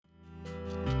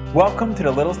Welcome to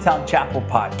the Littlestown Chapel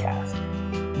podcast.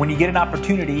 When you get an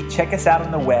opportunity, check us out on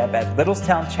the web at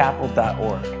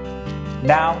littlestownchapel.org.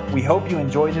 Now, we hope you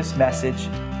enjoy this message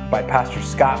by Pastor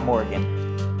Scott Morgan.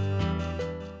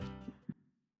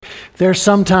 There's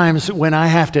sometimes when I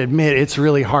have to admit it's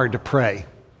really hard to pray,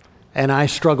 and I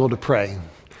struggle to pray.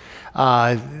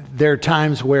 There are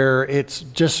times where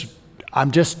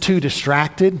I'm just too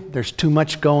distracted. There's too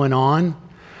much going on.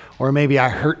 Or maybe I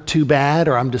hurt too bad,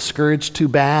 or I'm discouraged too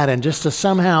bad. And just to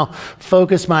somehow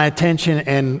focus my attention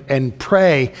and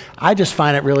pray, I just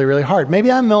find it really, really hard.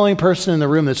 Maybe I'm the only person in the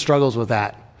room that struggles with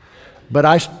that. But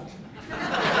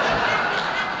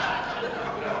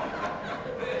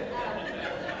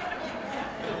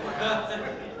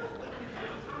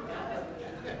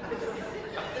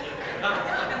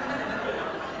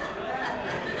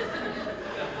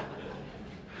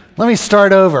let me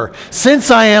start over.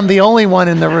 Since I am the only one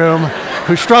in the room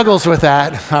who struggles with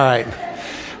that, all right.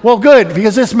 Well, good,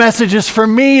 because this message is for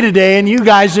me today, and you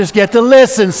guys just get to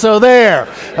listen, so there,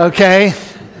 okay?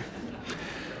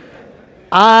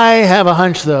 I have a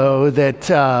hunch, though,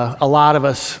 that a lot of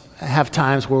us have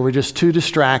times where we're just too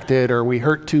distracted, or we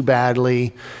hurt too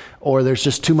badly, or there's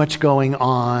just too much going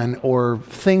on, or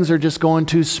things are just going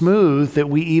too smooth that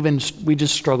we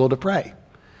just struggle to pray.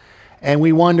 And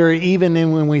we wonder, even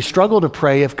when we struggle to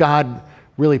pray, if God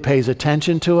really pays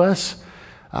attention to us.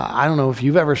 I don't know if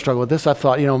you've ever struggled with this. I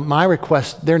thought, my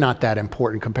requests, they're not that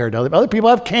important compared to other people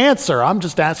have cancer. I'm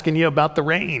just asking you about the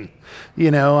rain.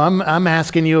 I'm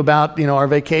asking you about, our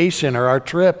vacation or our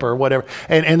trip or whatever.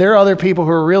 And there are other people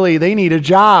who are really, they need a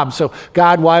job. So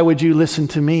God, why would you listen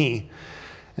to me?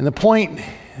 And the point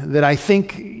that I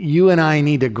think you and I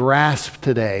need to grasp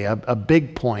today, a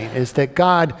big point, is that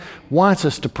God wants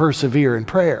us to persevere in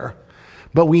prayer,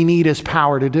 but we need His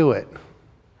power to do it.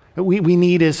 We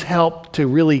need His help to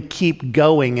really keep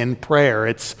going in prayer.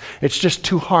 It's just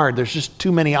too hard. There's just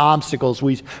too many obstacles.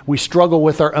 We struggle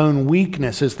with our own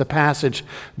weakness, as the passage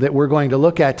that we're going to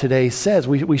look at today says.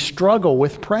 We struggle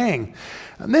with praying.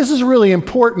 And this is really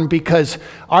important because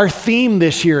our theme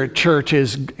this year at church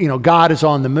is, God is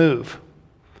on the move.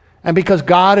 And because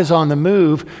God is on the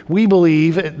move, we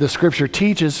believe, the scripture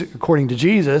teaches, according to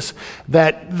Jesus,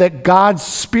 that God's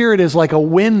Spirit is like a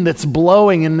wind that's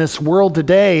blowing in this world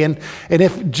today. And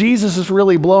if Jesus is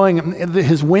really blowing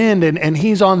His wind and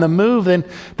He's on the move,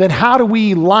 then how do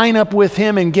we line up with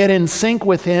Him and get in sync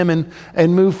with Him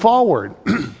and move forward?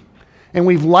 And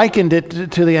we've likened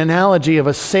it to the analogy of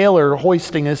a sailor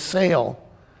hoisting his sail.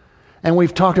 And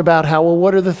we've talked about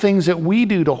what are the things that we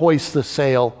do to hoist the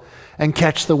sail and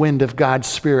catch the wind of God's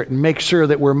Spirit and make sure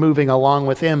that we're moving along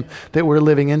with Him, that we're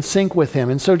living in sync with Him.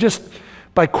 And so just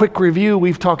by quick review,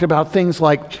 we've talked about things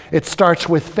like it starts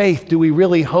with faith. Do we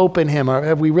really hope in Him? Or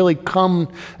have we really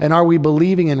come, and are we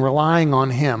believing and relying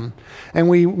on Him? And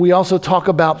we also talk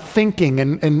about thinking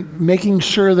and making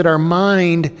sure that our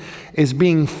mind is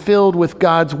being filled with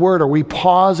God's Word. Are we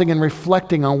pausing and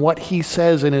reflecting on what He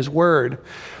says in His Word?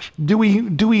 Do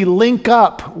we link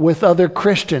up with other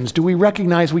Christians? Do we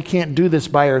recognize we can't do this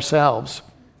by ourselves?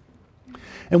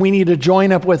 And we need to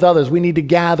join up with others. We need to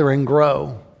gather and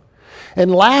grow. And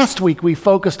last week we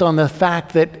focused on the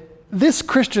fact that this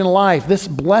Christian life, this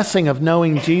blessing of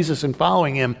knowing Jesus and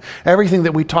following Him, everything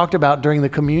that we talked about during the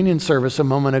communion service a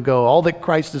moment ago, all that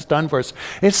Christ has done for us,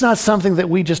 it's not something that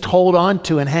we just hold on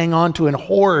to and hang on to and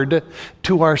hoard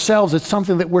to ourselves. It's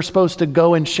something that we're supposed to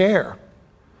go and share.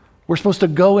 We're supposed to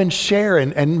go and share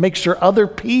and make sure other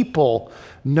people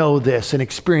know this and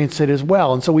experience it as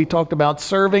well. And so we talked about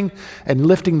serving and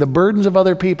lifting the burdens of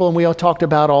other people, and we all talked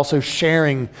about also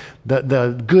sharing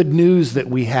the good news that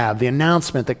we have, the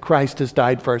announcement that Christ has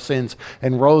died for our sins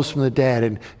and rose from the dead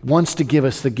and wants to give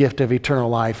us the gift of eternal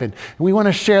life. And we want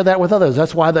to share that with others.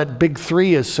 That's why that big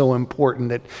three is so important,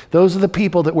 that those are the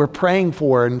people that we're praying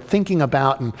for and thinking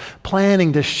about and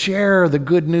planning to share the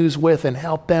good news with and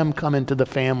help them come into the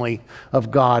family of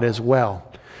God as well.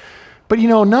 But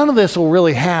none of this will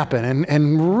really happen.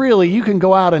 And really, you can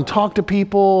go out and talk to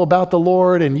people about the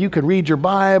Lord, and you could read your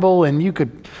Bible, and you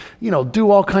could, do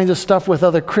all kinds of stuff with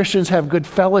other Christians, have good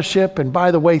fellowship. And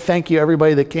by the way, thank you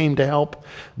everybody that came to help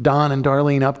Don and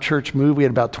Darlene Upchurch move. We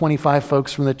had about 25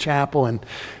 folks from the chapel, and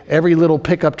every little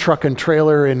pickup truck and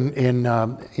trailer in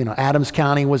Adams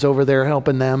County was over there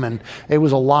helping them, and it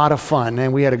was a lot of fun.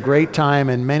 And we had a great time,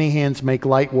 and many hands make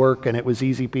light work, and it was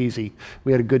easy peasy.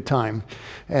 We had a good time,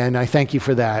 and I thank you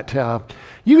for that.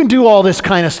 You can do all this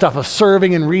kind of stuff of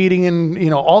serving and reading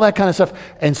and all that kind of stuff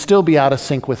and still be out of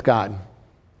sync with God.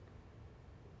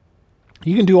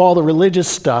 You can do all the religious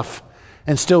stuff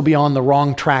and still be on the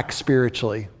wrong track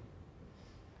spiritually.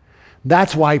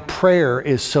 That's why prayer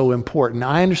is so important. Now,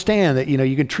 I understand that,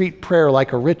 you can treat prayer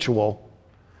like a ritual,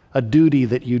 a duty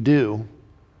that you do.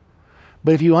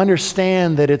 But if you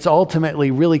understand that it's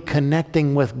ultimately really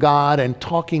connecting with God and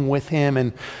talking with Him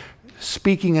and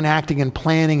speaking and acting and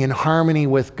planning in harmony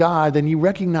with God, then you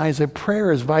recognize that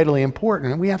prayer is vitally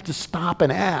important. And we have to stop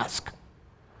and ask.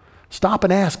 Stop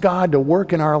and ask God to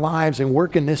work in our lives and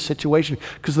work in this situation,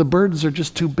 because the burdens are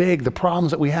just too big. The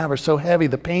problems that we have are so heavy.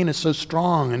 The pain is so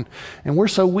strong, and we're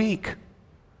so weak.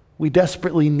 We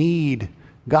desperately need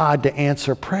God to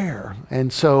answer prayer.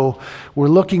 And so we're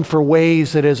looking for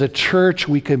ways that as a church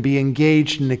we can be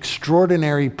engaged in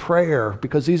extraordinary prayer,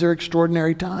 because these are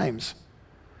extraordinary times.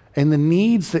 And the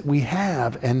needs that we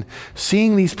have, and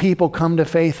seeing these people come to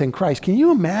faith in Christ. Can you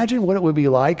imagine what it would be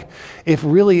like if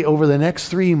really over the next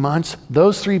 3 months,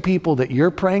 those 3 people that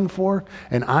you're praying for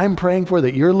and I'm praying for,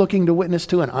 that you're looking to witness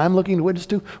to and I'm looking to witness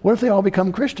to, what if they all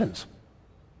become Christians?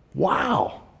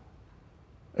 Wow.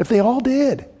 If they all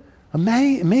did.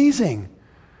 Amazing.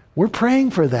 We're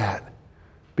praying for that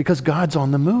because God's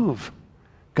on the move.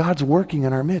 God's working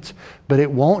in our midst, but it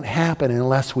won't happen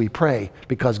unless we pray,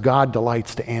 because God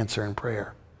delights to answer in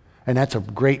prayer. And that's a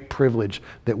great privilege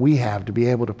that we have, to be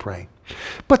able to pray.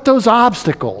 But those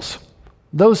obstacles,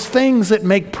 those things that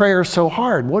make prayer so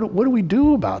hard, what do we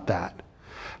do about that?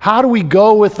 How do we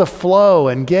go with the flow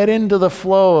and get into the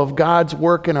flow of God's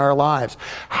work in our lives?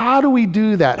 How do we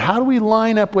do that? How do we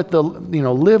line up with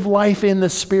live life in the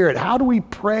Spirit? How do we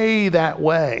pray that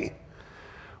way?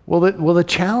 Well, the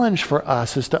challenge for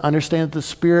us is to understand that the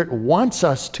Spirit wants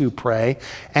us to pray,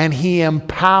 and He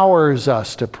empowers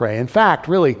us to pray. In fact,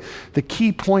 really, the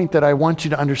key point that I want you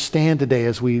to understand today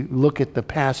as we look at the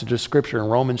passage of Scripture in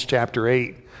Romans chapter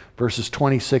 8, verses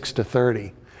 26 to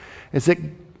 30, is that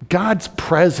God's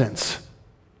presence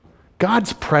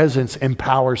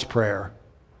empowers prayer.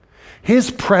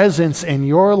 His presence in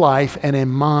your life and in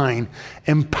mine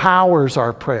empowers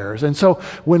our prayers. And so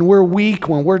when we're weak,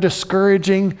 when we're discouraged,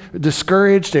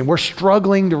 and we're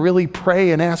struggling to really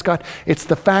pray and ask God, it's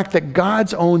the fact that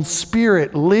God's own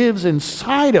Spirit lives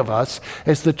inside of us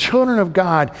as the children of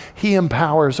God. He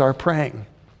empowers our praying.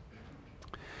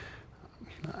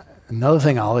 Another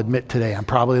thing I'll admit today, I'm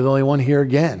probably the only one here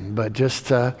again, but just,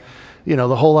 the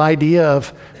whole idea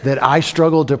of that I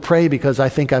struggle to pray because I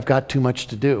think I've got too much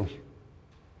to do.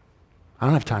 I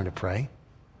don't have time to pray.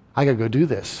 I got to go do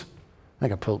this. I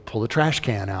got to pull the trash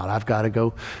can out. I've got to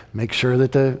go make sure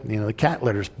that the cat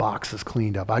litters box is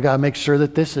cleaned up. I got to make sure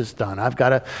that this is done. I've got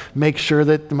to make sure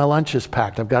that my lunch is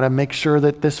packed. I've got to make sure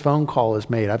that this phone call is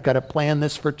made. I've got to plan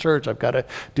this for church. I've got to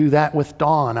do that with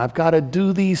Dawn. I've got to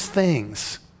do these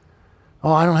things.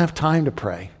 Oh, I don't have time to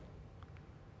pray.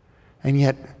 And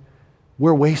yet,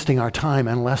 we're wasting our time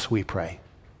unless we pray.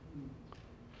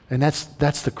 And that's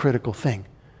the critical thing.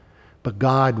 But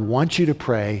God wants you to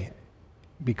pray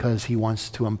because He wants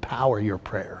to empower your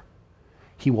prayer.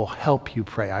 He will help you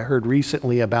pray. I heard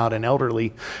recently about an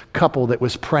elderly couple that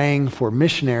was praying for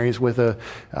missionaries with a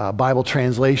Bible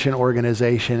translation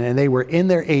organization, and they were in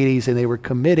their 80s, and they were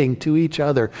committing to each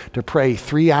other to pray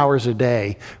 3 hours a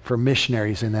day for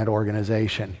missionaries in that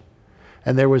organization.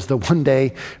 And there was the one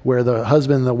day where the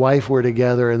husband and the wife were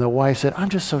together, and the wife said, "I'm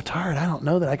just so tired. I don't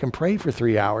know that I can pray for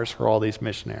 3 hours for all these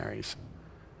missionaries."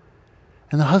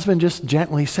 And the husband just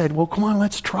gently said, "Well, come on,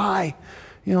 let's try.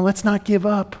 Let's not give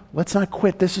up. Let's not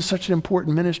quit. This is such an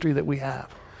important ministry that we have."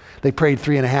 They prayed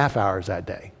 3.5 hours that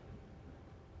day.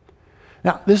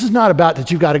 Now, this is not about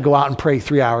that you've got to go out and pray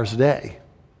 3 hours a day.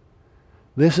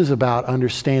 This is about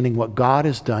understanding what God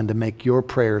has done to make your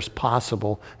prayers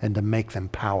possible and to make them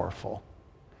powerful.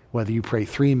 Whether you pray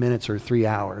 3 minutes or 3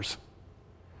 hours,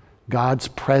 God's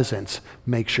presence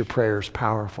makes your prayers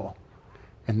powerful.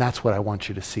 And that's what I want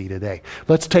you to see today.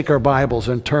 Let's take our Bibles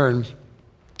and turn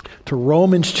to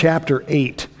Romans chapter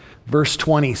 8, verse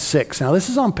 26. Now, this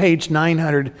is on page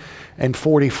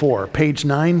 944. Page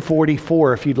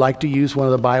 944, if you'd like to use one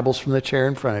of the Bibles from the chair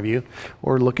in front of you,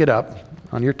 or look it up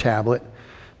on your tablet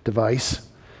device.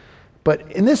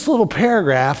 But in this little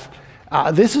paragraph,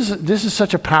 this is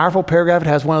such a powerful paragraph. It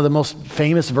has one of the most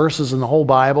famous verses in the whole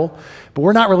Bible. But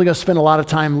we're not really going to spend a lot of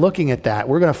time looking at that.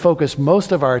 We're going to focus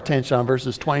most of our attention on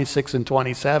verses 26 and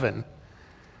 27.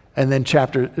 And then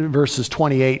verses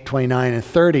 28, 29, and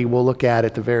 30 we'll look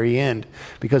at the very end,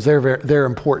 because they're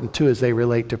important too as they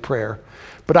relate to prayer.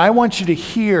 But I want you to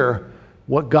hear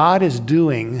what God is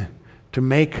doing to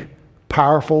make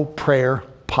powerful prayer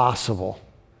possible.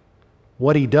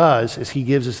 What He does is He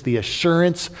gives us the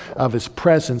assurance of His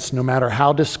presence no matter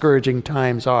how discouraging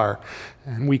times are.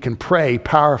 And we can pray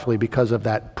powerfully because of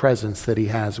that presence that He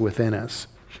has within us.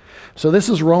 So this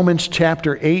is Romans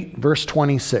chapter 8, verse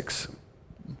 26.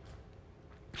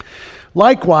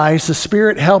 Likewise, the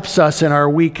Spirit helps us in our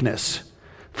weakness,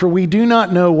 for we do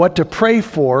not know what to pray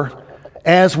for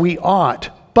as we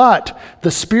ought, but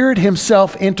the Spirit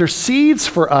himself intercedes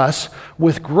for us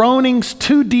with groanings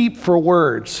too deep for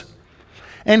words.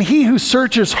 And he who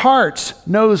searches hearts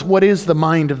knows what is the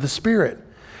mind of the Spirit,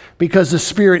 because the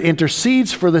Spirit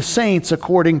intercedes for the saints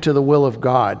according to the will of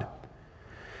God.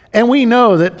 And we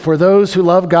know that for those who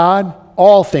love God,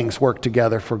 all things work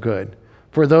together for good,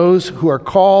 for those who are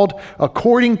called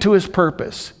according to his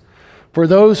purpose. For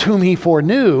those whom he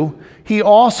foreknew, he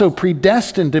also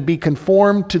predestined to be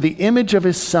conformed to the image of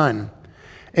his Son,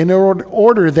 in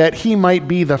order that he might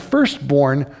be the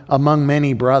firstborn among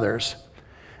many brothers.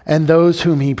 And those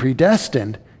whom he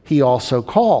predestined, he also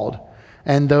called.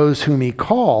 And those whom he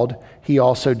called, he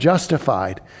also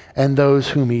justified. And those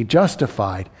whom he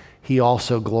justified, he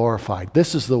also glorified.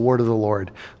 This is the word of the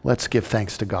Lord. Let's give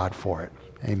thanks to God for it.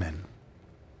 Amen.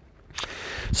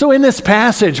 So in this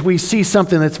passage, we see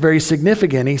something that's very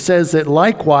significant. He says that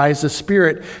likewise, the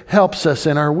Spirit helps us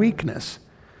in our weakness.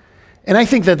 And I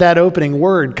think that opening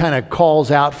word kind of calls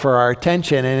out for our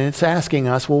attention, and it's asking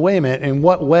us, well, wait a minute, in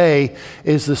what way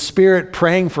is the Spirit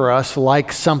praying for us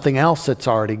like something else that's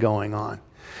already going on?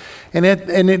 And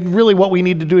it really what we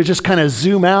need to do is just kind of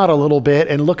zoom out a little bit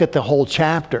and look at the whole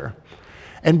chapter.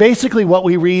 And basically what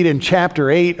we read in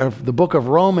chapter 8 of the book of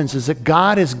Romans is that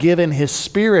God has given his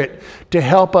Spirit to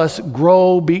help us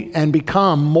grow and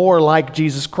become more like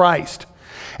Jesus Christ.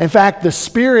 In fact, the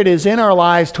Spirit is in our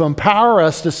lives to empower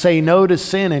us to say no to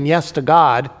sin and yes to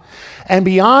God. And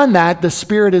beyond that, the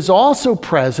Spirit is also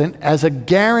present as a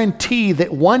guarantee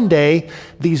that one day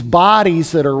these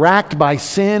bodies that are racked by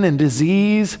sin and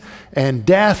disease and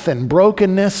death and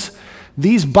brokenness,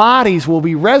 these bodies will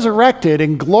be resurrected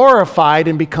and glorified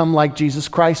and become like Jesus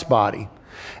Christ's body.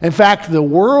 In fact, the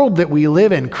world that we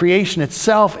live in, creation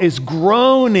itself, is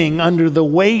groaning under the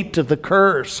weight of the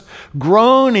curse,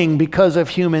 groaning because of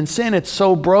human sin. It's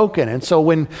so broken. And so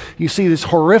when you see these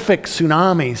horrific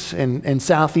tsunamis in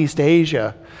Southeast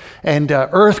Asia, and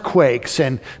earthquakes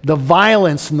and the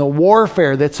violence and the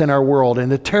warfare that's in our world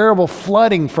and the terrible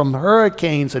flooding from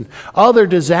hurricanes and other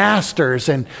disasters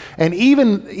and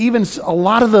even a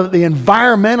lot of the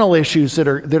environmental issues that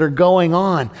are going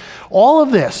on. All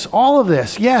of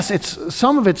this, yes,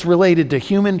 some of it's related to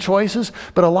human choices,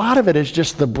 but a lot of it is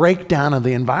just the breakdown of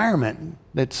the environment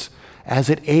that's as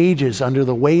it ages under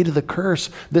the weight of the curse,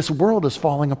 this world is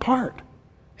falling apart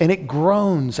and it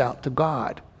groans out to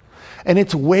God. And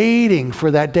it's waiting for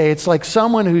that day. It's like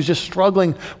someone who's just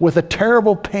struggling with a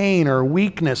terrible pain or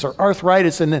weakness or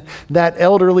arthritis, and that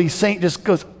elderly saint just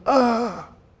goes,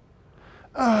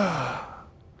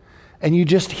 and you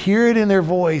just hear it in their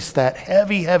voice, that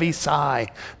heavy, heavy sigh,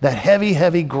 that heavy,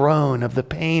 heavy groan of the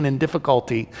pain and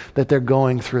difficulty that they're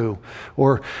going through.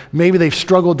 Or maybe they've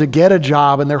struggled to get a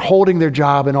job and they're holding their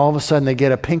job and all of a sudden they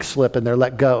get a pink slip and they're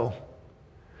let go.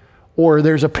 Or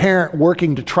there's a parent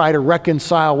working to try to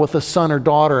reconcile with a son or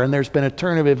daughter, and there's been a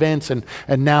turn of events, and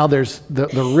now there's the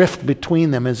rift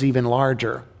between them is even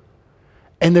larger.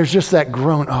 And there's just that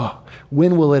groan,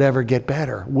 when will it ever get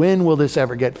better? When will this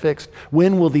ever get fixed?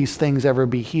 When will these things ever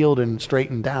be healed and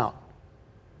straightened out?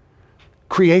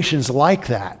 Creation's like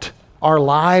that. Our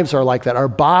lives are like that. Our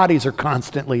bodies are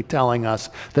constantly telling us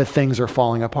that things are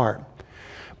falling apart.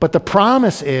 But the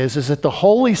promise is that the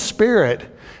Holy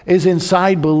Spirit is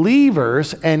inside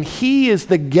believers, and he is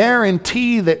the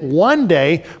guarantee that one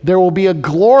day there will be a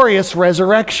glorious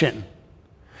resurrection.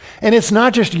 And it's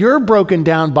not just your broken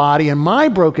down body and my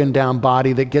broken down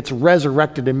body that gets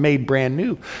resurrected and made brand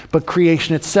new, but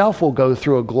creation itself will go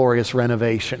through a glorious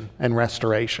renovation and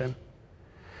restoration.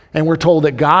 And we're told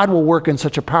that God will work in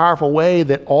such a powerful way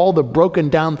that all the broken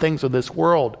down things of this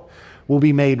world will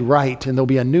be made right, and there'll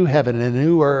be a new heaven and a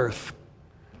new earth.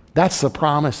 That's the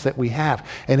promise that we have.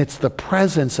 And it's the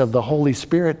presence of the Holy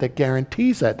Spirit that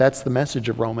guarantees that. That's the message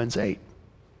of Romans 8.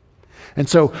 And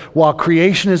so while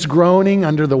creation is groaning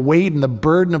under the weight and the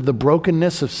burden of the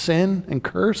brokenness of sin and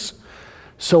curse,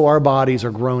 so our bodies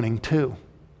are groaning too.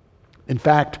 In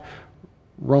fact,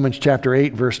 Romans chapter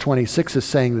 8, verse 26 is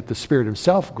saying that the Spirit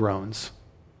himself groans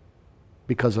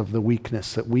because of the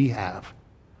weakness that we have.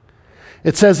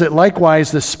 It says that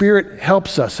likewise the Spirit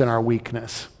helps us in our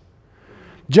weakness.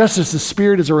 Just as the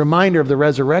Spirit is a reminder of the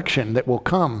resurrection that will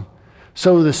come,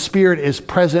 so the Spirit is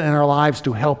present in our lives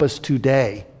to help us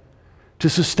today, to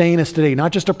sustain us today.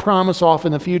 Not just a promise off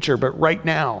in the future, but right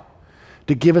now,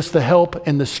 to give us the help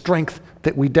and the strength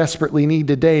that we desperately need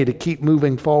today to keep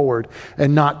moving forward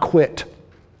and not quit.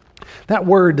 That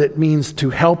word that means to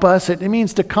help us, it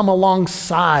means to come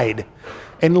alongside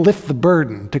and lift the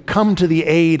burden, to come to the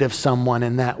aid of someone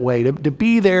in that way, to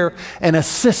be there and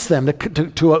assist them,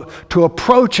 to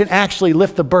approach and actually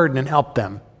lift the burden and help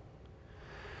them.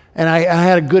 And I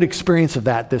had a good experience of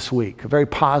that this week, a very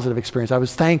positive experience. I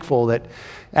was thankful that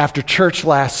after church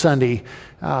last Sunday,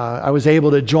 I was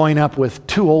able to join up with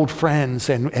two old friends,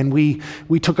 and we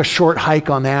took a short hike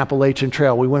on the Appalachian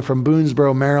Trail. We went from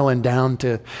Boonesboro, Maryland,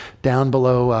 down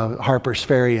below Harper's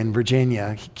Ferry in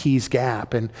Virginia, Keys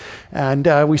Gap, and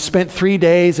we spent 3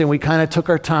 days, and we kind of took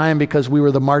our time because we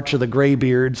were the March of the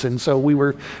Graybeards, and so we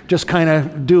were just kind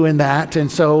of doing that, and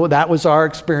so that was our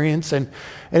experience, and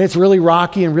it's really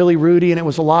rocky and really rooty, and it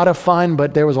was a lot of fun,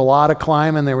 but there was a lot of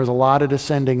climbing, there was a lot of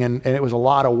descending, and it was a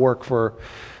lot of work for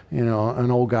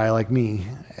an old guy like me.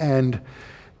 And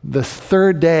the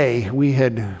third day, we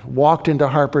had walked into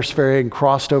Harper's Ferry and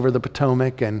crossed over the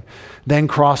Potomac and then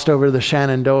crossed over the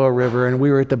Shenandoah River, and we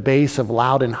were at the base of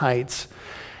Loudon Heights.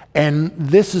 And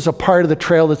this is a part of the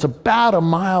trail that's about a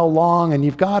mile long, and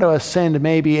you've got to ascend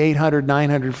maybe 800,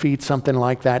 900 feet, something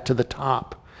like that, to the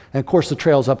top. And of course, the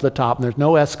trail's up the top, and there's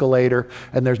no escalator,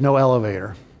 and there's no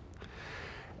elevator.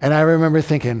 And I remember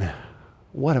thinking,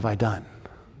 what have I done?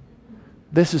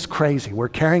 This is crazy. We're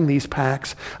carrying these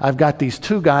packs. I've got these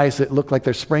two guys that look like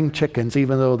they're spring chickens,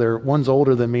 even though one's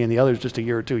older than me and the other's just a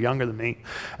year or two younger than me.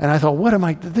 And I thought,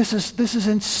 this is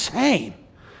insane.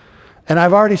 And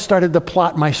I've already started to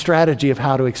plot my strategy of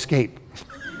how to escape.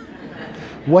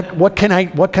 What can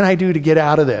I do to get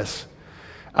out of this?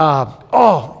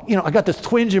 I got this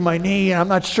twinge in my knee, and I'm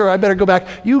not sure. I better go back.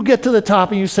 You get to the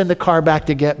top, and you send the car back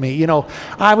to get me.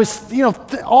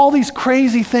 All these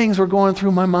crazy things were going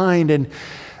through my mind,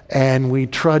 and we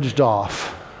trudged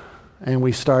off, and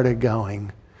we started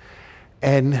going.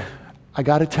 And I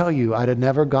got to tell you, I'd have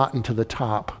never gotten to the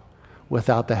top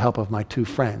without the help of my two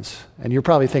friends. And you're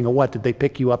probably thinking, what, did they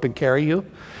pick you up and carry you?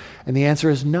 And the answer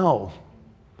is no.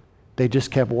 They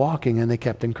just kept walking, and they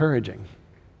kept encouraging.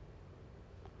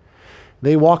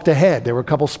 They walked ahead. There were a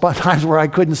couple times where I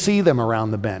couldn't see them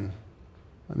around the bend.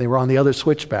 They were on the other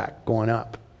switchback going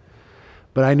up.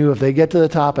 But I knew if they get to the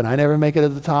top and I never make it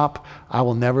at the top, I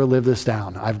will never live this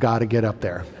down. I've got to get up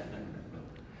there.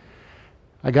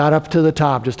 I got up to the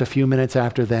top just a few minutes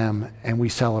after them, and we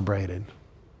celebrated.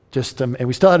 And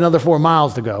we still had another 4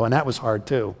 miles to go, and that was hard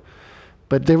too.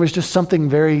 But there was just something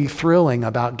very thrilling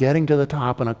about getting to the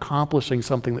top and accomplishing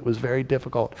something that was very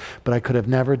difficult. But I could have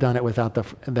never done it without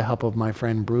the help of my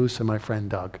friend Bruce and my friend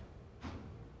Doug.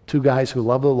 Two guys who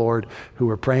love the Lord, who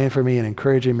were praying for me and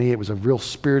encouraging me. It was a real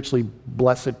spiritually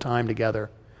blessed time together.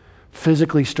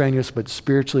 Physically strenuous, but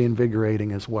spiritually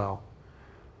invigorating as well.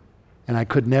 And I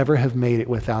could never have made it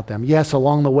without them. Yes,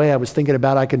 along the way I was thinking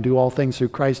about I can do all things through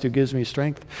Christ who gives me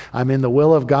strength. I'm in the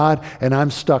will of God, and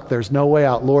I'm stuck. There's no way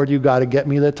out. Lord, you got to get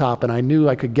me to the top. And I knew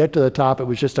I could get to the top. It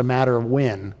was just a matter of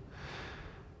when.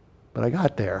 But I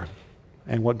got there.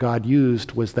 And what God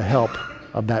used was the help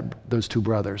of those two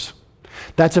brothers.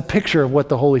 That's a picture of what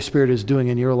the Holy Spirit is doing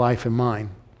in your life and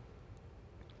mine.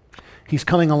 He's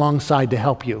coming alongside to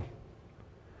help you.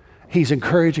 He's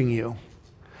encouraging you.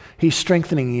 He's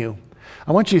strengthening you.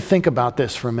 I want you to think about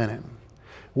this for a minute.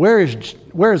 Where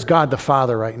is God the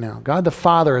Father right now? God the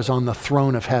Father is on the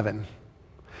throne of heaven.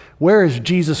 Where is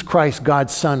Jesus Christ,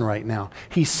 God's Son, right now?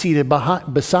 He's seated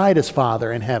beside his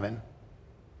Father in heaven.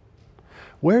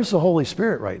 Where's the Holy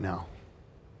Spirit right now?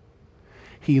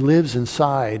 He lives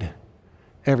inside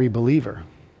every believer.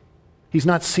 He's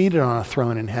not seated on a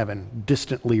throne in heaven,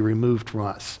 distantly removed from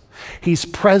us. He's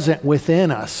present within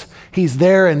us. He's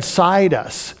there inside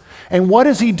us. And what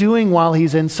is he doing while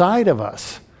he's inside of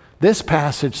us? This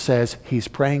passage says he's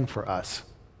praying for us.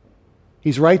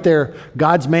 He's right there,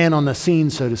 God's man on the scene,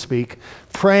 so to speak,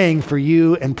 praying for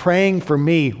you and praying for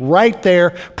me, right there,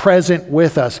 present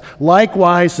with us.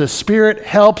 Likewise, the Spirit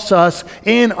helps us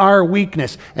in our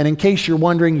weakness. And in case you're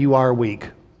wondering, you are weak.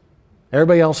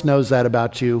 Everybody else knows that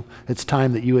about you. It's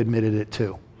time that you admitted it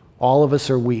too. All of us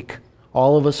are weak.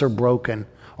 All of us are broken.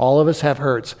 All of us have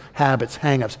hurts, habits,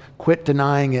 hang-ups. Quit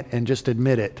denying it and just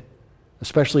admit it.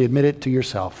 Especially admit it to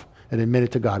yourself and admit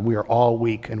it to God. We are all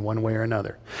weak in one way or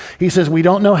another. He says we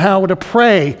don't know how to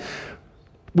pray.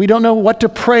 We don't know what to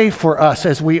pray for us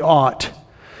as we ought.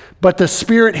 But the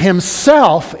Spirit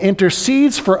himself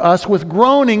intercedes for us with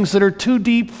groanings that are too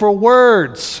deep for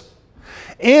words.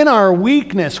 In our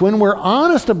weakness, when we're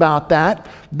honest about that,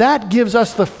 that gives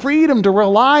us the freedom to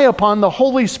rely upon the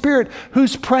Holy Spirit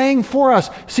who's praying for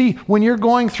us. See, when you're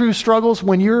going through struggles,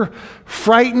 when you're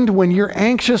frightened, when you're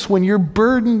anxious, when you're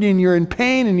burdened and you're in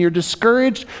pain and you're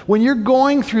discouraged, when you're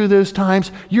going through those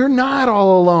times, you're not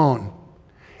all alone.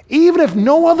 Even if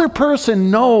no other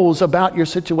person knows about your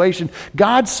situation,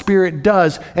 God's Spirit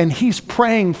does, and He's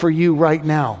praying for you right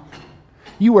now.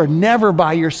 You are never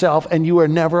by yourself, and you are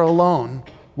never alone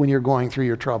when you're going through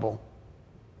your trouble.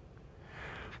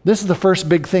 This is the first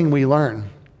big thing we learn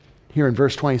here in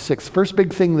verse 26. First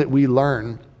big thing that we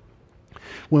learn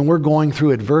when we're going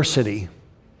through adversity,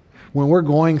 when we're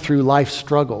going through life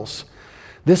struggles.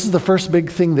 This is the first big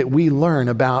thing that we learn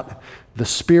about the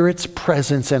Spirit's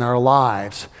presence in our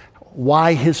lives,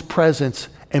 why His presence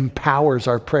empowers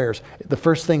our prayers. The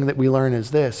first thing that we learn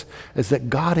is this, is that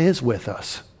God is with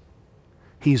us.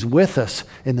 He's with us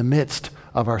in the midst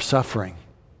of our suffering.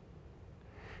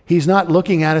 He's not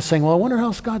looking at us saying, well, I wonder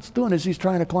how God's doing as He's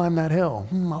trying to climb that hill.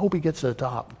 I hope he gets to the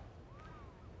top.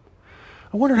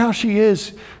 I wonder how she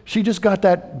is. She just got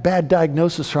that bad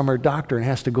diagnosis from her doctor and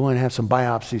has to go in and have some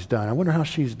biopsies done. I wonder how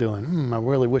she's doing. I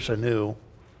really wish I knew.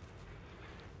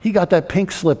 He got that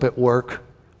pink slip at work.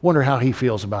 Wonder how he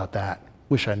feels about that.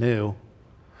 Wish I knew.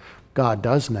 God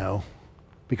does know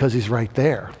because He's right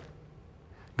there.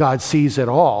 God sees it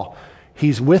all.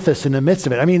 He's with us in the midst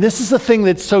of it. I mean, this is the thing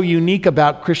that's so unique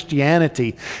about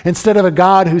Christianity. Instead of a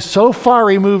God who's so far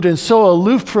removed and so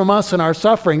aloof from us and our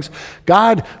sufferings,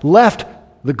 God left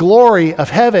the glory of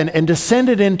heaven and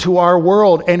descended into our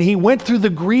world, and He went through the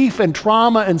grief and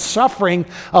trauma and suffering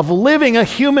of living a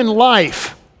human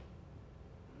life.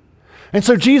 And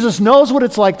so Jesus knows what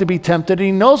it's like to be tempted.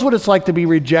 He knows what it's like to be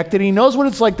rejected. He knows what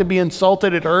it's like to be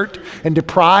insulted and hurt and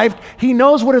deprived. He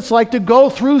knows what it's like to go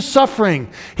through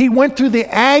suffering. He went through the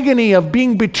agony of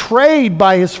being betrayed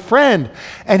by His friend,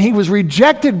 and He was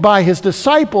rejected by His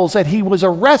disciples, and He was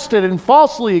arrested and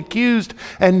falsely accused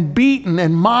and beaten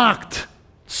and mocked,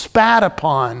 spat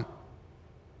upon.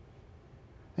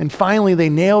 And finally, they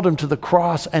nailed Him to the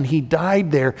cross, and He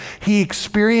died there. He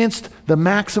experienced the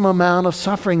maximum amount of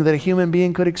suffering that a human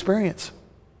being could experience.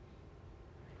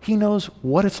 He knows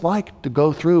what it's like to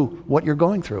go through what you're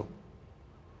going through.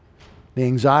 The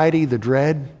anxiety, the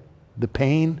dread, the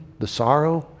pain, the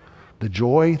sorrow, the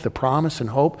joy, the promise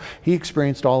and hope. He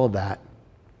experienced all of that.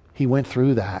 He went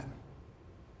through that.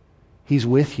 He's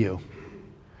with you.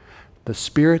 The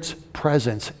Spirit's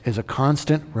presence is a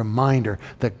constant reminder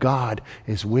that God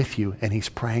is with you and He's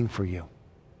praying for you.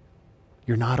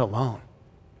 You're not alone.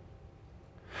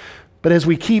 But as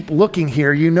we keep looking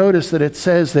here, you notice that it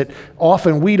says that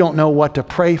often we don't know what to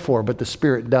pray for, but the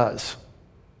Spirit does.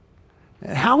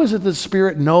 And how is it the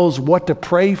Spirit knows what to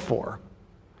pray for?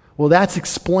 Well, that's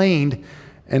explained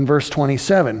in verse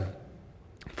 27.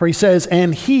 For He says,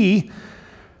 "And He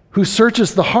who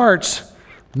searches the hearts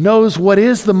knows what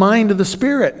is the mind of the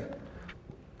Spirit,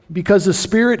 because the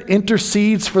Spirit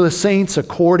intercedes for the saints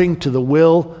according to the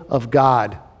will of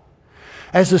God."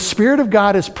 As the Spirit of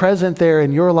God is present there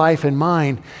in your life and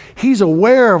mine, He's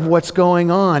aware of what's going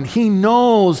on. He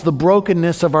knows the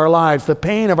brokenness of our lives, the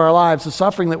pain of our lives, the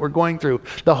suffering that we're going through,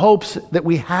 the hopes that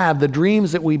we have, the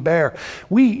dreams that we bear.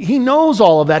 He knows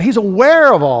all of that. He's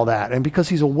aware of all that. And because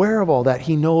He's aware of all that,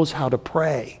 He knows how to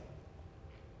pray.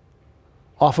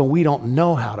 Often we don't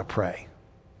know how to pray.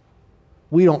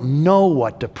 We don't know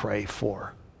what to pray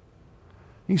for.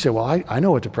 You say, well, I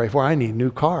know what to pray for. I need a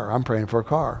new car. I'm praying for a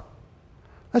car.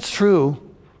 That's true.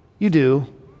 You do.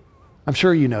 I'm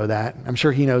sure you know that. I'm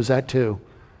sure He knows that too.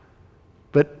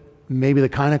 But maybe the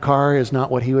kind of car is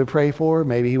not what He would pray for.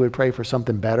 Maybe He would pray for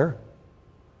something better.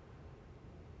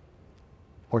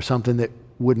 Or something that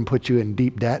wouldn't put you in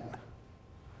deep debt.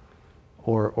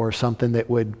 Or something that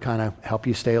would kind of help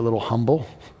you stay a little humble.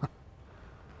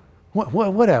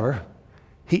 Whatever.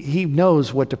 He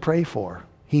knows what to pray for.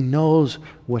 He knows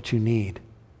what you need.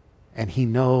 And He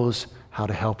knows how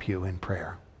to help you in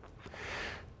prayer.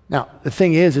 Now, the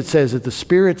thing is, it says that the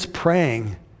Spirit's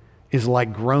praying is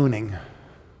like groaning.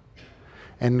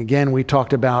 And again, we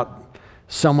talked about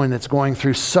someone that's going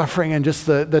through suffering and just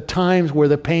the times where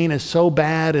the pain is so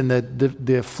bad and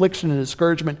the affliction and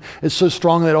discouragement is so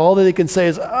strong that all that they can say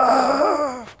is,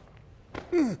 a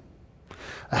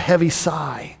heavy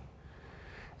sigh.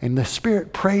 And the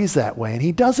Spirit prays that way. And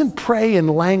He doesn't pray in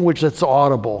language that's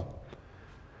audible.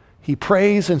 He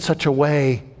prays in such a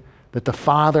way that the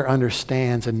Father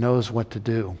understands and knows what to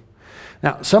do.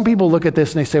 Now, some people look at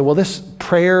this and they say, well, this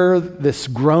prayer, this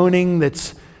groaning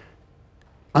that's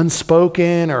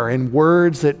unspoken or in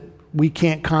words that we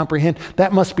can't comprehend,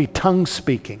 that must be tongue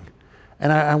speaking.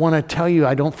 And I want to tell you,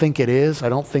 I don't think it is. I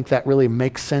don't think that really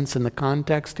makes sense in the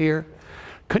context here.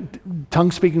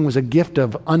 Tongue speaking was a gift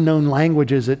of unknown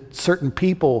languages that certain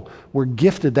people were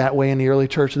gifted that way in the early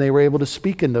church, and they were able to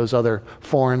speak in those other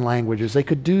foreign languages. They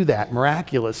could do that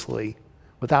miraculously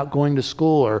without going to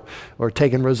school or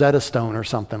taking Rosetta Stone or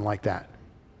something like that.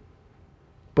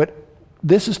 But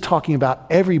this is talking about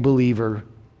every believer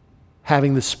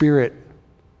having the Spirit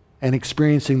and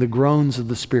experiencing the groans of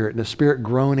the Spirit, and the Spirit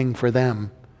groaning for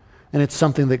them. And it's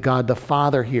something that God the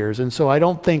Father hears. And so I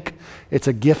don't think it's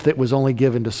a gift that was only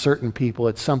given to certain people.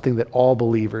 It's something that all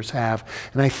believers have.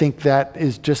 And I think that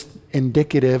is just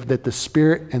indicative that the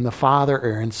Spirit and the Father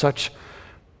are in such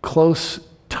close,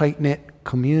 tight-knit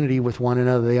community with one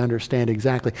another. They understand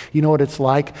exactly. You know what it's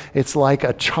like? It's like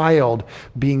a child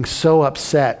being so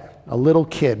upset, a little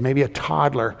kid, maybe a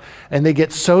toddler, and they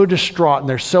get so distraught and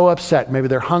they're so upset. Maybe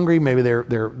they're hungry, maybe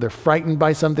they're frightened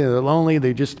by something, they're lonely,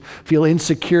 they just feel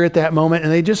insecure at that moment,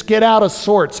 and they just get out of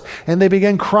sorts and they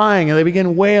begin crying and they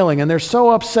begin wailing, and they're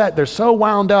so upset, they're so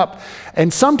wound up.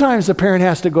 And sometimes the parent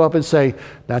has to go up and say,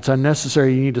 "That's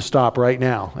unnecessary, you need to stop right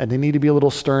now." And they need to be a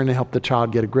little stern to help the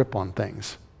child get a grip on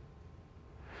things.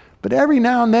 But every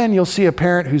now and then you'll see a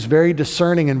parent who's very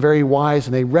discerning and very wise,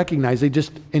 and they recognize, they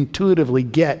just intuitively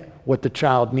get what the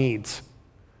child needs.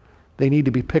 They need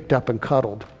to be picked up and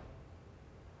cuddled.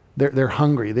 They're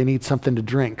hungry. They need something to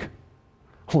drink.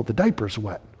 Oh, the diaper's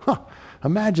wet.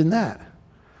 Imagine that.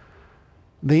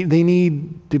 They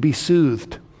need to be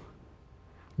soothed.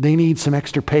 They need some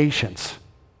extra patience.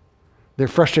 They're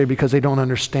frustrated because they don't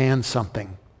understand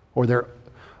something, or they're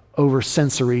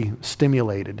over-sensory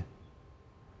stimulated.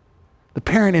 The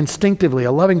parent instinctively,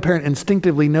 a loving parent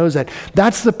instinctively knows that.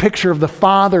 That's the picture of the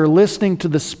Father listening to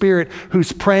the Spirit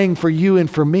who's praying for you and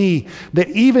for me. That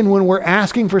even when we're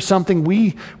asking for something,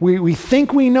 we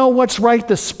think we know what's right,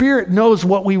 the Spirit knows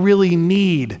what we really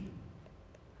need.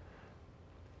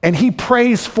 And He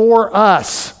prays for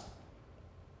us.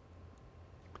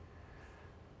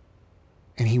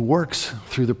 And He works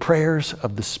through the prayers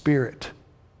of the Spirit.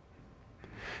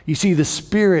 You see, the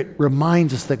Spirit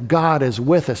reminds us that God is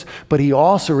with us, but He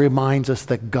also reminds us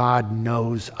that God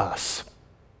knows us.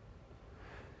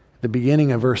 At the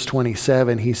beginning of verse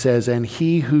 27, He says, "And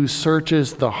He who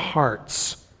searches the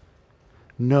hearts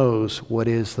knows what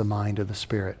is the mind of the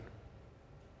Spirit."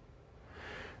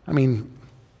 I mean,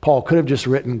 Paul could have just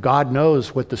written, God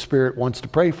knows what the Spirit wants to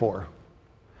pray for.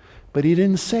 But he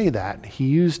didn't say that. He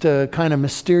used a kind of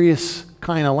mysterious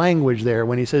kind of language there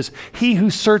when he says, "He who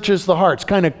searches the hearts,"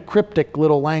 kind of cryptic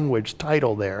little language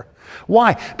title there.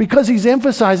 Why? Because he's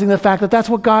emphasizing the fact that that's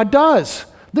what God does.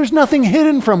 There's nothing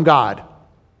hidden from God.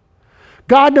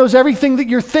 God knows everything that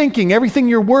you're thinking, everything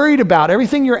you're worried about,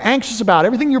 everything you're anxious about,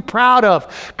 everything you're proud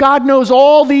of. God knows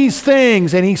all these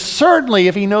things, and He certainly,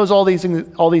 if He knows all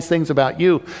these things about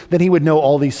you, then He would know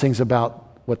all these things about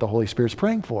what the Holy Spirit's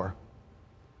praying for.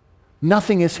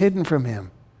 Nothing is hidden from Him.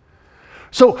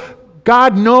 So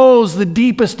God knows the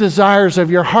deepest desires of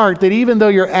your heart, that even though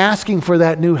you're asking for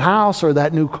that new house or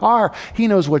that new car, He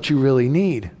knows what you really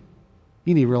need.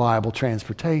 You need reliable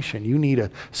transportation. You need a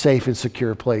safe and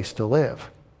secure place to live.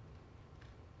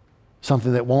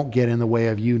 Something that won't get in the way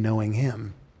of you knowing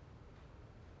Him.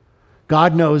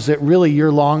 God knows that really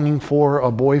you're longing for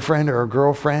a boyfriend or a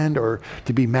girlfriend or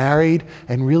to be married,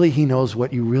 and really He knows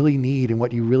what you really need, and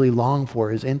what you really long for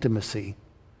is intimacy,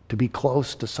 to be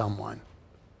close to someone.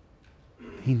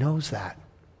 He knows that.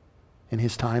 In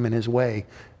His time and His way,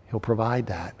 He'll provide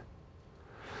that.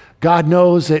 God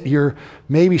knows that you're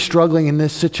maybe struggling in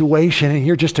this situation and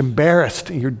you're just embarrassed.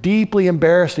 You're deeply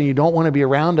embarrassed and you don't want to be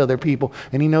around other people,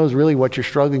 and He knows really what you're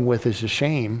struggling with is a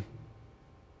shame.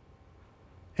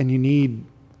 And you need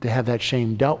to have that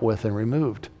shame dealt with and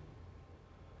removed.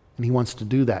 And He wants to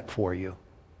do that for you.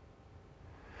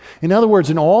 In other words,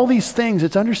 in all these things,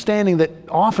 it's understanding that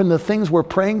often the things we're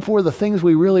praying for, the things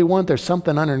we really want, there's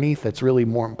something underneath that's really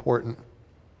more important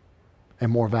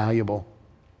and more valuable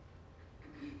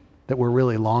that we're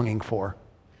really longing for.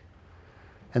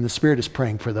 And the Spirit is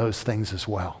praying for those things as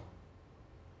well.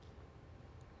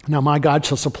 Now, my God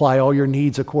shall supply all your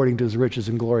needs according to His riches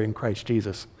and glory in Christ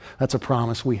Jesus. That's a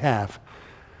promise we have.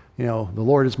 You know, the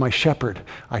Lord is my shepherd.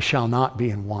 I shall not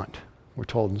be in want, we're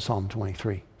told in Psalm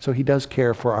 23. So He does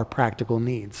care for our practical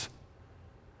needs.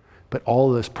 But all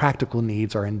of those practical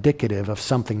needs are indicative of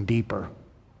something deeper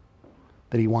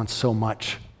that He wants so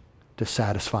much to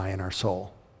satisfy in our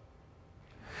soul.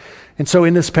 And so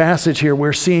in this passage here,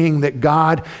 we're seeing that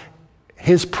God,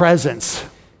 His presence,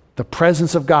 the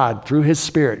presence of God through His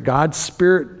Spirit, God's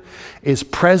Spirit is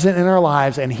present in our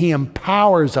lives, and He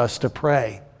empowers us to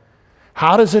pray.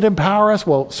 How does it empower us?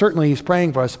 Well, certainly He's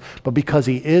praying for us, but because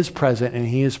He is present and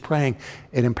He is praying,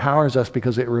 it empowers us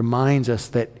because it reminds us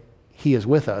that He is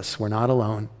with us. We're not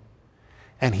alone.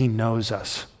 And He knows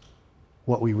us,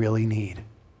 what we really need.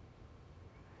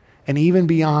 And even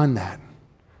beyond that,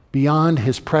 beyond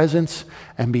His presence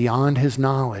and beyond His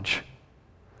knowledge,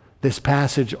 This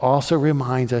passage also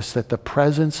reminds us that the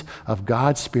presence of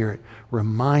God's Spirit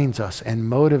reminds us and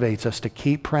motivates us to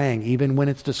keep praying, even when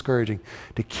it's discouraging,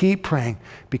 to keep praying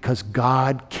because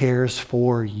God cares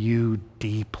for you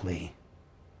deeply.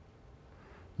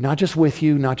 Not just with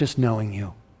you, not just knowing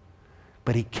you,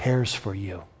 but He cares for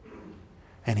you.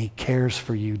 And He cares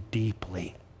for you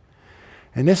deeply.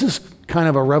 And this is kind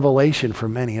of a revelation for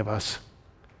many of us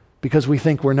because we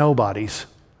think we're nobodies.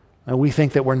 And we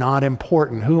think that we're not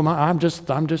important. Who am I? I'm just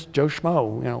Joe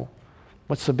Schmo.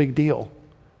 What's the big deal?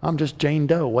 I'm just Jane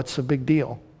Doe. What's the big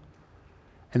deal?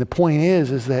 And the point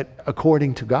is that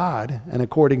according to God and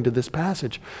according to this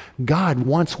passage, God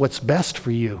wants what's best for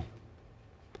you.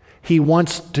 He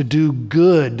wants to do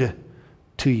good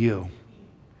to you.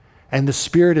 And the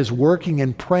Spirit is working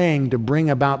and praying to bring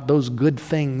about those good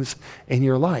things in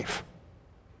your life.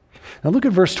 Now look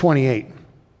at verse 28.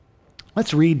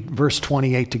 Let's read verse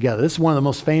 28 together. This is one of the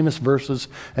most famous verses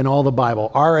in all the Bible.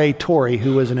 R.A. Torrey,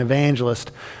 who was an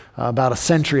evangelist about a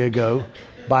century ago,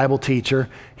 Bible teacher,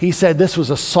 he said this was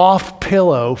a soft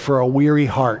pillow for a weary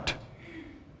heart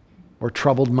or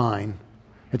troubled mind.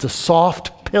 It's a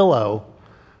soft pillow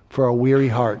for a weary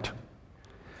heart.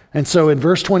 And so in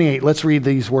verse 28, let's read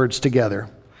these words together.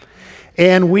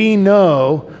 And we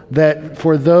know that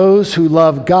for those who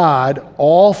love God,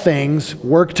 all things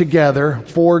work together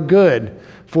for good,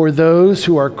 for those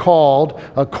who are called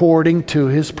according to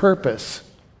His purpose.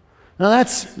 Now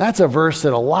that's a verse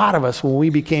that a lot of us, when we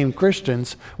became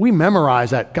Christians, we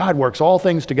memorize that. God works all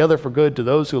things together for good to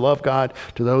those who love God,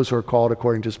 to those who are called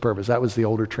according to His purpose. That was the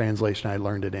older translation. I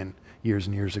learned it in years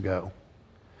and years ago.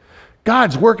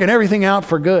 God's working everything out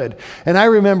for good. And I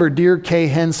remember dear Kay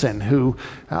Henson, who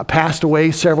passed away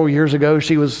several years ago.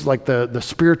 She was like the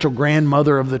spiritual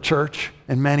grandmother of the church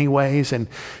in many ways. And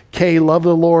Kay loved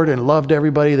the Lord and loved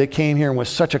everybody that came here and was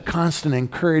such a constant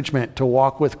encouragement to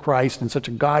walk with Christ and such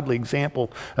a godly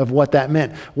example of what that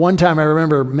meant. One time I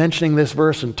remember mentioning this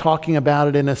verse and talking about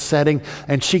it in a setting,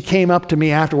 and she came up to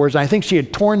me afterwards. I think she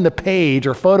had torn the page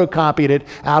or photocopied it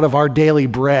out of Our Daily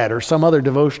Bread or some other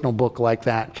devotional book like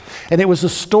that. And it was a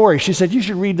story. She said, "You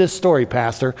should read this story,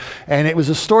 Pastor." And it was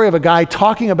a story of a guy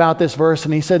talking about this verse,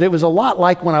 and he said, it was a lot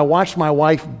like when I watched my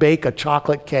wife bake a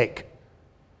chocolate cake.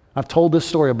 I've told this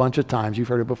story a bunch of times. You've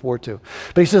heard it before too.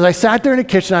 But he says, I sat there in the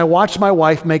kitchen, I watched my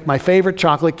wife make my favorite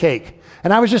chocolate cake.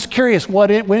 And I was just curious what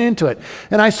went into it.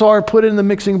 And I saw her put it in the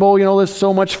mixing bowl. There's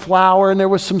so much flour, and there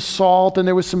was some salt, and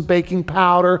there was some baking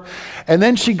powder. And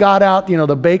then she got out,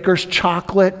 the baker's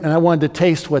chocolate, and I wanted to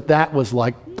taste what that was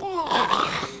like.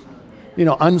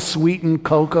 Unsweetened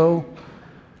cocoa.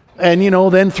 And,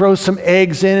 then throw some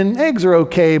eggs in, and eggs are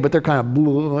okay, but they're kind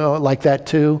of like that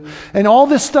too. And all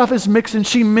this stuff is mixed, and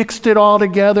she mixed it all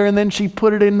together, and then she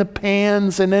put it in the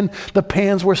pans, and then the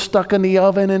pans were stuck in the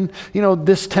oven, and,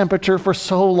 this temperature for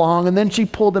so long, and then she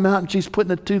pulled them out, and she's putting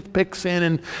the toothpicks in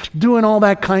and doing all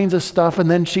that kinds of stuff, and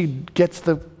then she gets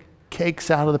the cakes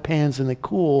out of the pans, and they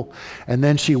cool, and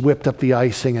then she whipped up the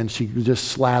icing, and she just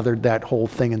slathered that whole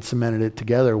thing and cemented it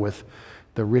together with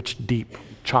the rich, deep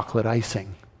chocolate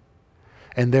icing.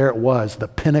 And there it was, the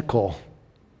pinnacle,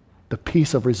 the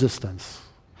piece of resistance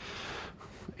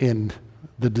in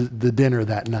the dinner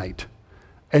that night.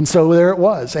 And so there it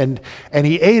was. And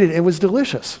he ate it. It was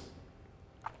delicious.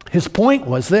 His point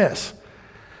was this,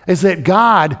 is that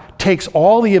God takes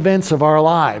all the events of our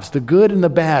lives, the good and the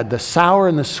bad, the sour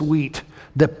and the sweet,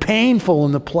 the painful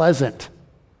and the pleasant,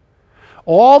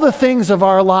 all the things of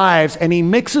our lives, and He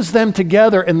mixes them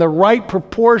together in the right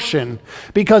proportion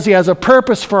because He has a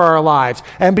purpose for our lives.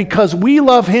 And because we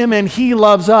love Him and He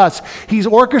loves us, He's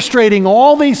orchestrating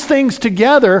all these things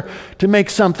together to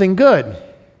make something good.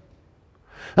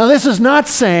 Now, this is not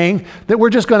saying that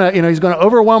we're just going to, He's going to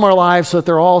overwhelm our lives so that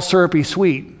they're all syrupy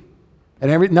sweet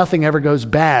and nothing ever goes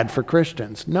bad for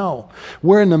Christians. No,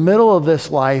 we're in the middle of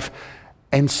this life.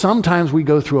 And sometimes we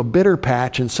go through a bitter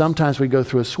patch, and sometimes we go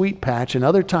through a sweet patch, and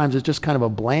other times it's just kind of a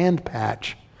bland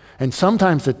patch. And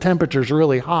sometimes the temperature's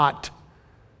really hot,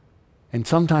 and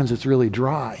sometimes it's really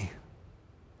dry.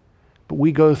 But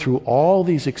we go through all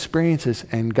these experiences,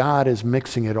 and God is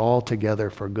mixing it all together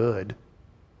for good.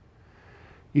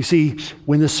 You see,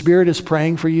 when the Spirit is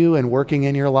praying for you and working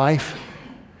in your life,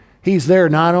 He's there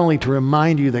not only to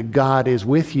remind you that God is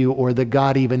with you or that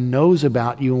God even knows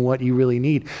about you and what you really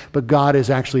need, but God is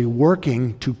actually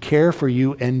working to care for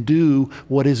you and do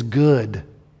what is good.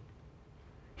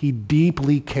 He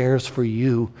deeply cares for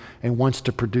you and wants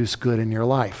to produce good in your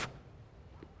life.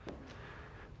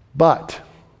 But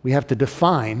we have to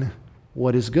define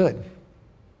what is good.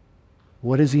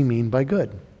 What does He mean by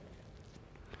good?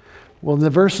 Well, in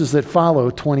the verses that follow,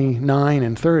 29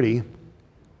 and 30,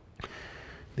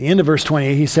 The end of verse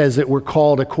 28, he says that we're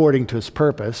called according to his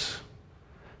purpose.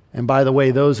 And by the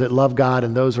way, those that love God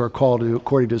and those who are called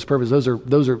according to his purpose,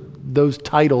 those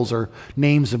titles are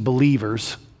names of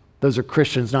believers. Those are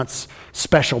Christians, not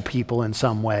special people in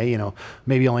some way,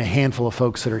 maybe only a handful of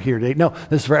folks that are here today. No,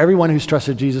 this is for everyone who's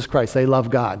trusted Jesus Christ. They love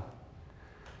God.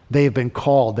 They have been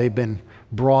called. They've been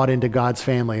brought into God's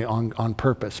family on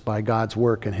purpose by God's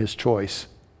work and his choice.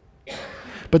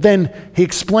 But then he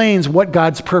explains what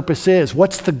God's purpose is.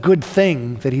 What's the good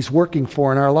thing that he's working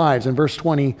for in our lives? In verse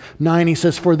 29, he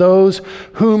says, for those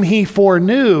whom he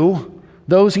foreknew,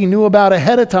 those he knew about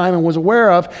ahead of time and was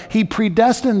aware of, he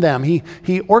predestined them.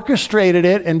 He orchestrated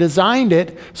it and designed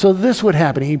it so this would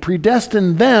happen. He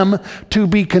predestined them to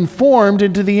be conformed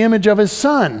into the image of his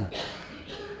Son,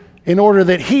 in order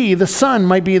that he, the Son,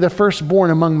 might be the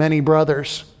firstborn among many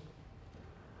brothers.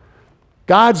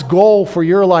 God's goal for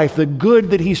your life, the good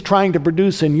that he's trying to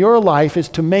produce in your life, is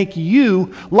to make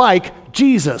you like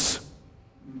Jesus.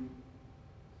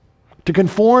 To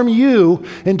conform you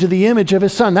into the image of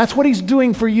his Son. That's what he's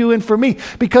doing for you and for me,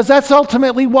 because that's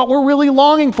ultimately what we're really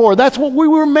longing for. That's what we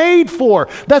were made for.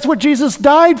 That's what Jesus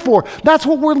died for. That's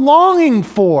what we're longing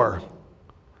for.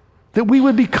 That we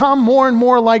would become more and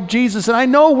more like Jesus. And I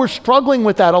know we're struggling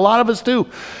with that. A lot of us do.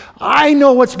 I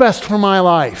know what's best for my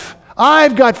life.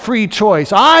 I've got free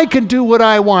choice. I can do what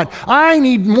I want. I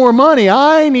need more money.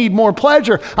 I need more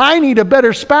pleasure. I need a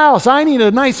better spouse. I need a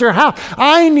nicer house.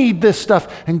 I need this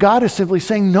stuff. And God is simply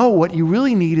saying, no, what you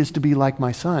really need is to be like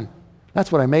my Son.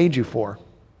 That's what I made you for.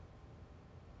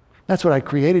 That's what I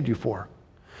created you for.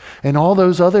 And all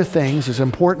those other things, as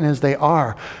important as they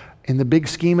are, in the big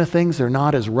scheme of things, they're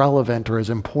not as relevant or as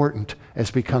important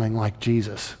as becoming like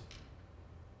Jesus.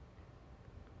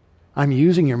 I'm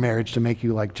using your marriage to make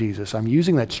you like Jesus. I'm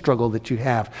using that struggle that you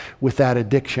have with that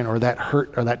addiction or that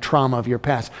hurt or that trauma of your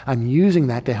past. I'm using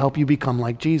that to help you become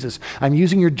like Jesus. I'm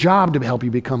using your job to help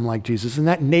you become like Jesus. And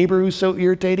that neighbor who's so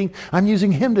irritating, I'm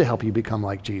using him to help you become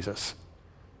like Jesus.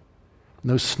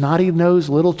 And those snotty-nosed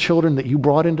little children that you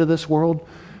brought into this world,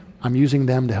 I'm using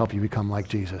them to help you become like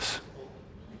Jesus.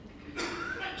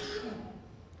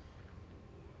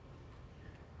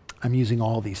 I'm using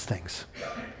all these things.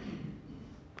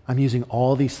 I'm using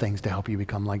all these things to help you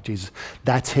become like Jesus.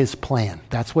 That's his plan.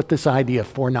 That's what this idea of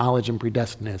foreknowledge and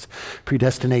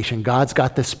predestination. God's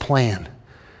got this plan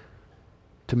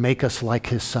to make us like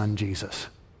his Son, Jesus,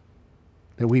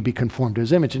 that we be conformed to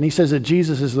his image. And he says that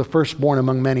Jesus is the firstborn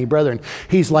among many brethren.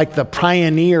 He's like the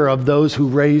pioneer of those who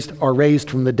are raised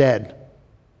from the dead.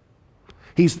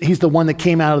 He's the one that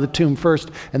came out of the tomb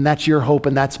first, and that's your hope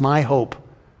and that's my hope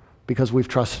because we've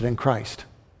trusted in Christ.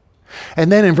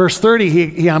 And then in verse 30,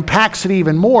 he unpacks it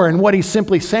even more. And what he's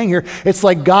simply saying here, it's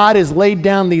like God has laid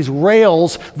down these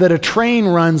rails that a train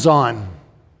runs on.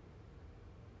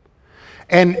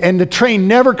 And the train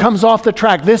never comes off the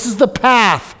track. This is the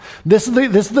path. This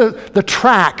is the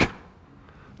track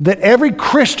that every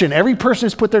Christian, every person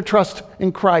who's put their trust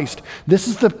in Christ, this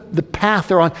is the path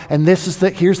they're on. And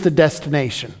here's the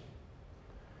destination.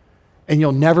 And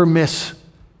you'll never miss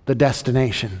the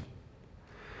destination.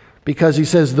 Because he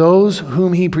says, those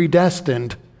whom he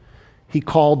predestined, he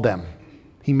called them.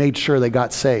 He made sure they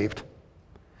got saved.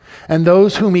 And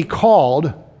those whom he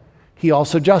called, he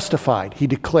also justified. He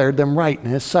declared them right in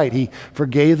his sight. He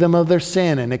forgave them of their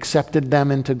sin and accepted them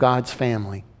into God's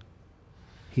family.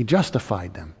 He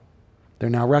justified them. They're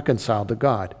now reconciled to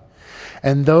God.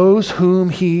 And those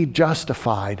whom he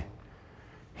justified,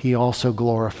 he also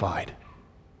glorified.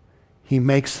 He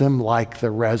makes them like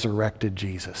the resurrected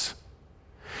Jesus.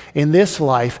 In this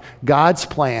life, God's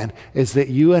plan is that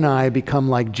you and I become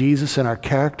like Jesus in our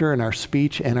character and our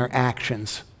speech and our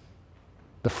actions.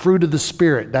 The fruit of the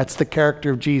Spirit, that's the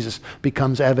character of Jesus,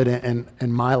 becomes evident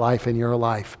in my life and your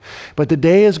life. But the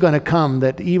day is going to come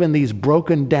that even these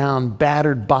broken down,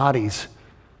 battered bodies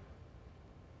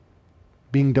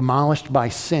being demolished by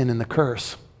sin and the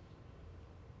curse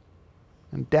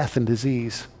and death and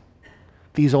disease,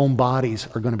 these own bodies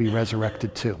are going to be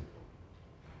resurrected too.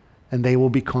 And they will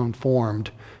be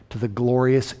conformed to the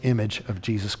glorious image of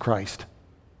Jesus Christ.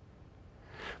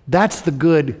 That's the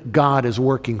good God is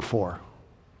working for.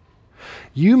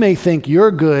 You may think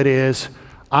your good is,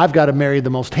 I've got to marry the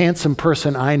most handsome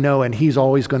person I know and he's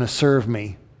always going to serve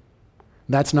me.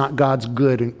 That's not God's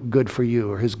good for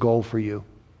you or his goal for you.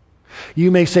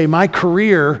 You may say, my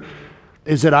career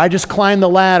is that I just climb the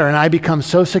ladder and I become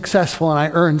so successful and I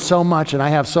earn so much and I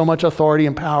have so much authority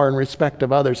and power and respect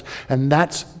of others. And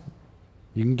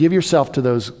you can give yourself to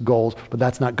those goals, but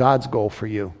that's not God's goal for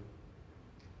you.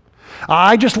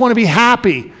 I just want to be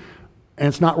happy. And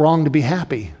it's not wrong to be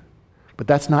happy. But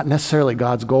that's not necessarily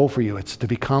God's goal for you. It's to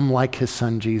become like his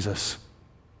son Jesus.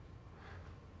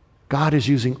 God is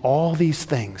using all these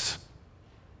things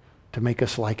to make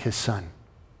us like his son.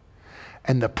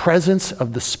 And the presence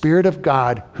of the Spirit of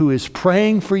God, who is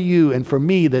praying for you and for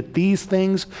me that these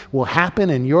things will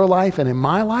happen in your life and in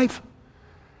my life,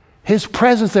 his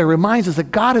presence there reminds us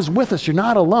that God is with us. You're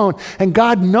not alone. And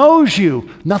God knows you.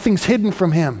 Nothing's hidden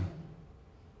from him.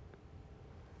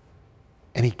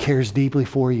 And he cares deeply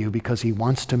for you because he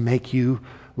wants to make you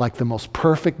like the most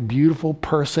perfect, beautiful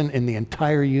person in the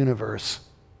entire universe.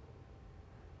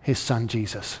 His son,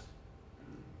 Jesus.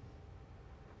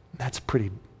 That's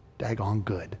pretty daggone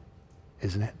good,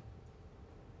 isn't it?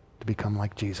 To become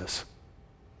like Jesus.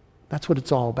 That's what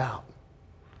it's all about.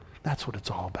 That's what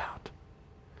it's all about.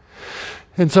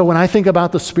 And so when I think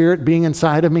about the Spirit being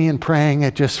inside of me and praying,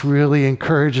 it just really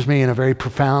encourages me in a very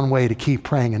profound way to keep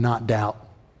praying and not doubt.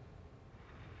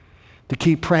 To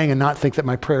keep praying and not think that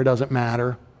my prayer doesn't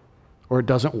matter, or it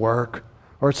doesn't work,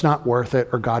 or it's not worth it,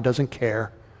 or God doesn't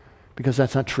care. Because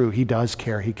that's not true. He does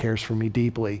care. He cares for me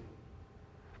deeply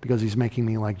because he's making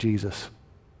me like Jesus.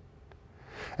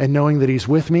 And knowing that he's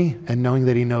with me and knowing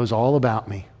that he knows all about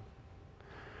me,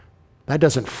 that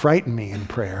doesn't frighten me in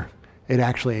prayer. It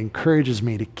actually encourages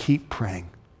me to keep praying,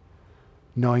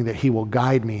 knowing that he will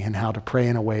guide me in how to pray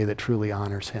in a way that truly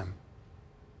honors him.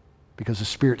 Because the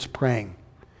Spirit's praying.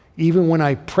 Even when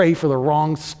I pray for the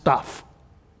wrong stuff,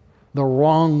 the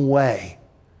wrong way,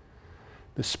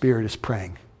 the Spirit is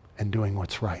praying and doing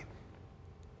what's right.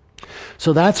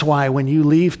 So that's why when you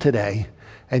leave today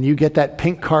and you get that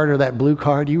pink card or that blue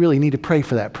card, you really need to pray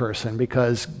for that person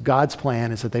because God's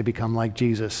plan is that they become like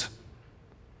Jesus.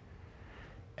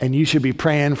 And you should be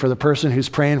praying for the person who's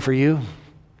praying for you,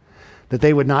 that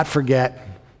they would not forget,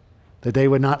 that they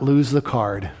would not lose the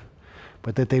card,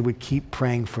 but that they would keep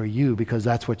praying for you because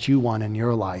that's what you want in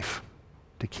your life,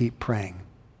 to keep praying.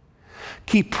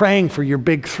 Keep praying for your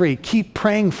big three. Keep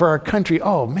praying for our country.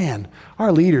 Oh man,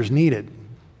 our leaders need it,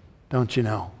 don't you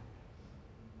know?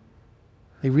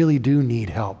 They really do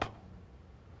need help.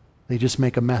 They just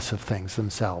make a mess of things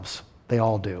themselves. They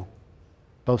all do,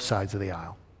 both sides of the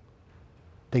aisle.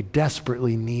 They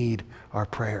desperately need our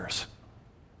prayers,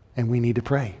 and we need to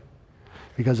pray.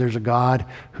 Because there's a God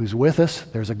who's with us,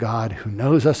 there's a God who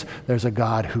knows us, there's a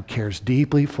God who cares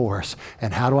deeply for us.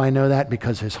 And how do I know that?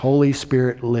 Because his Holy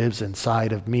Spirit lives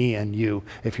inside of me and you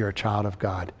if you're a child of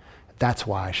God. That's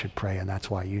why I should pray, and that's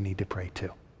why you need to pray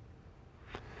too.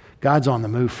 God's on the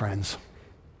move, friends.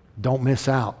 Don't miss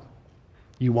out.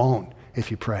 You won't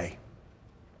if you pray.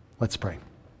 Let's pray.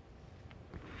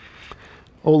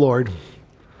 Oh Lord,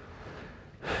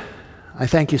 I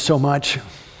thank you so much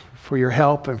for your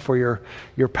help and for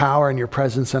your power and your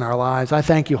presence in our lives. I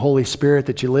thank you, Holy Spirit,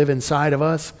 that you live inside of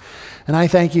us. And I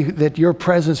thank you that your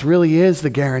presence really is the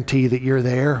guarantee that you're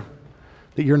there,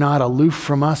 that you're not aloof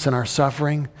from us in our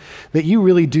suffering, that you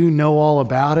really do know all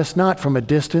about us, not from a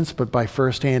distance, but by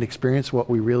firsthand experience, what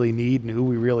we really need and who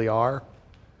we really are.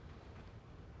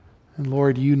 And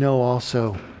Lord, you know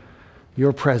also,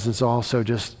 your presence also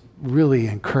just really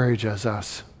encourages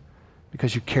us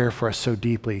because you care for us so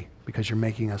deeply, because you're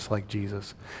making us like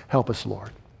Jesus. Help us,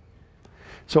 Lord.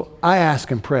 So I ask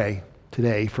and pray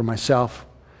today for myself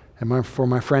and for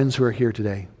my friends who are here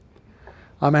today.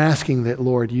 I'm asking that,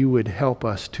 Lord, you would help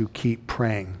us to keep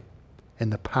praying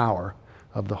in the power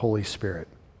of the Holy Spirit.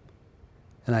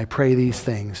 And I pray these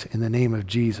things in the name of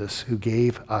Jesus, who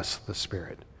gave us the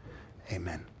Spirit.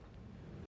 Amen.